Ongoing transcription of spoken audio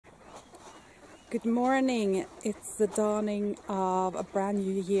Good morning. It's the dawning of a brand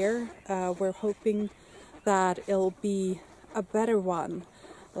new year. We're hoping that it'll be a better one.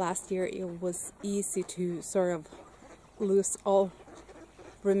 Last year it was easy to sort of lose all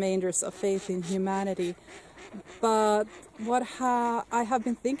remainders of faith in humanity. But what I have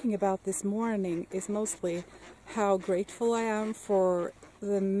been thinking about this morning is mostly how grateful I am for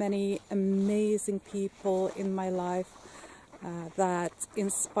the many amazing people in my life that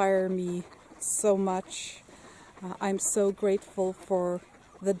inspire me so much. I'm so grateful for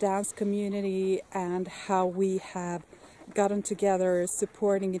the dance community and how we have gotten together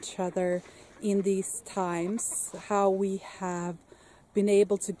supporting each other in these times, how we have been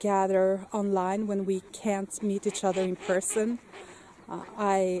able to gather online when we can't meet each other in person.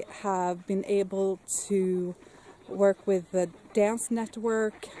 I have been able to work with the dance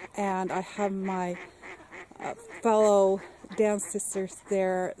network, and I have my fellow dance sisters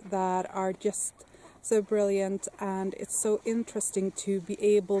there that are just so brilliant, and it's so interesting to be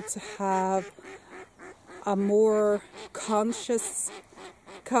able to have a more conscious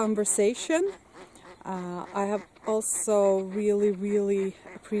conversation. I have also really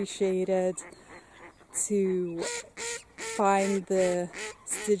appreciated to find the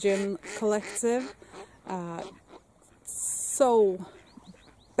Stygian collective. So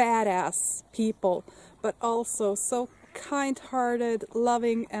badass people, but also so kind-hearted,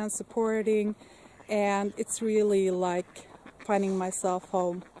 loving and supporting, and it's really like finding myself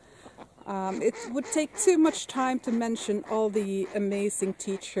home. It would take too much time to mention all the amazing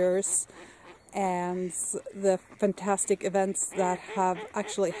teachers and the fantastic events that have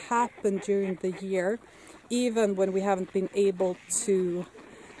actually happened during the year, even when we haven't been able to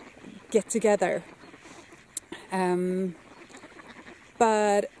get together.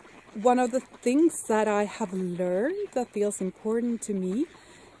 But one of the things that I have learned that feels important to me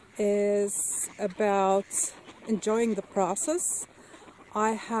is about enjoying the process.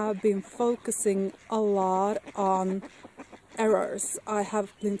 I have been focusing a lot on errors. I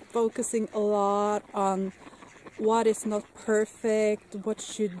have been focusing a lot on what is not perfect, what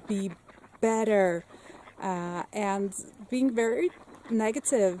should be better, and being very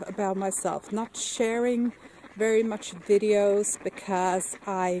negative about myself, not sharing very much videos because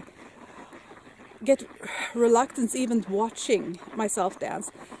I get reluctance even watching myself dance,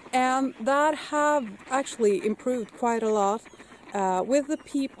 and that have actually improved quite a lot with the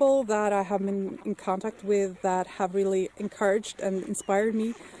people that I have been in contact with that have really encouraged and inspired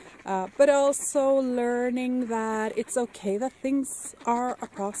me, but also learning that it's okay that things are a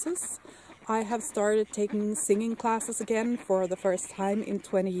process. I have started taking singing classes again for the first time in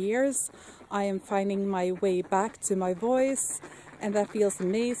 20 years. I am finding my way back to my voice, and that feels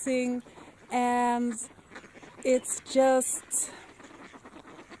amazing. And it's just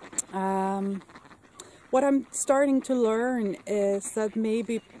what I'm starting to learn is that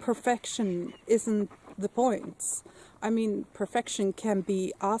maybe perfection isn't the point. I mean, perfection can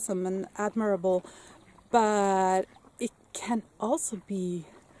be awesome and admirable, but it can also be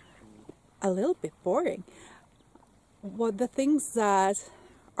a little bit boring. What the things that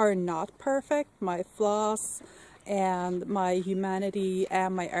are not perfect, my flaws and my humanity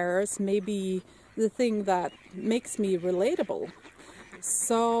and my errors, may be the thing that makes me relatable.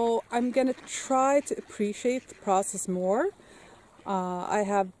 So I'm gonna try to appreciate the process more. I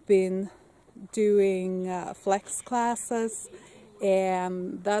have been doing flex classes,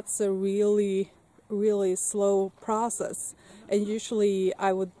 and that's a really slow process, and usually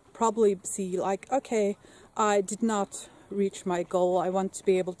I would probably see like, okay, I did not reach my goal, I want to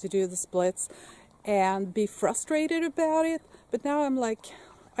be able to do the splits, and be frustrated about it. But now I'm like,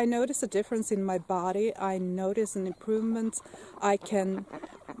 I notice a difference in my body, I notice an improvement, I can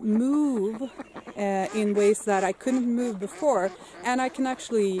move in ways that I couldn't move before, and I can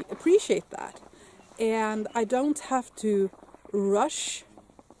actually appreciate that. And I don't have to rush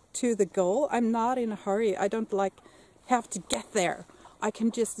to the goal. I'm not in a hurry. I don't like have to get there. I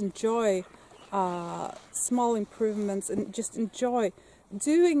can just enjoy small improvements and just enjoy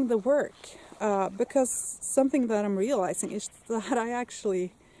doing the work, because something that I'm realizing is that I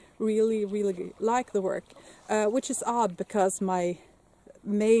actually really like the work, which is odd because my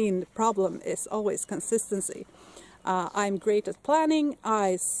main problem is always consistency. I'm great at planning,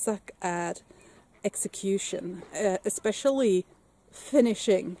 I suck at execution, especially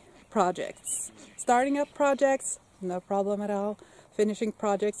finishing projects. Starting up projects, no problem at all. Finishing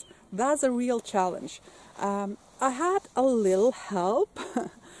projects, that's a real challenge. I had a little help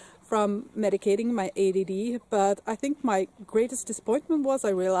from medicating my ADD, but I think my greatest disappointment was I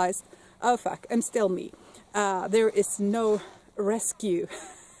realized, oh fuck, I'm still me. There is no rescue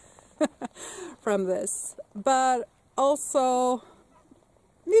from this, but also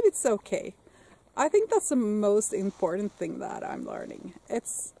maybe it's okay. I think that's the most important thing that I'm learning.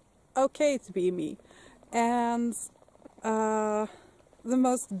 It's okay to be me. And the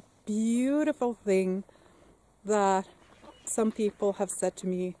most beautiful thing that some people have said to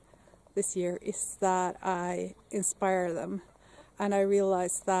me this year is that I inspire them. And I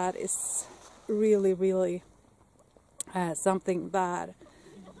realize that is really, really something that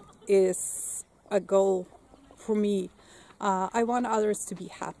is a goal for me. I want others to be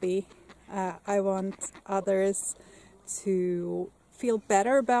happy. I want others to feel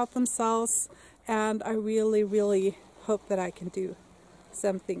better about themselves, and I really, really hope that I can do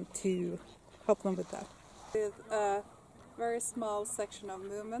something to help them with that. With a very small section of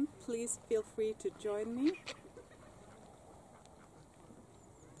movement, please feel free to join me.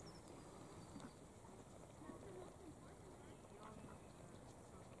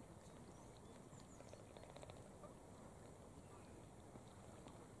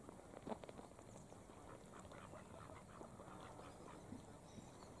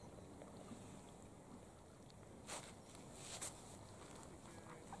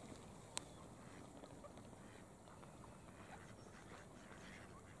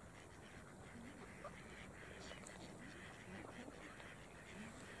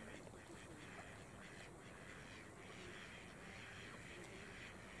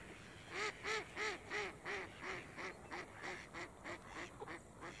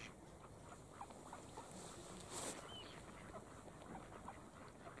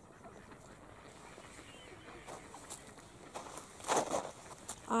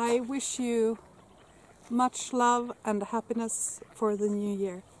 I wish you much love and happiness for the new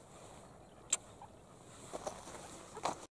year.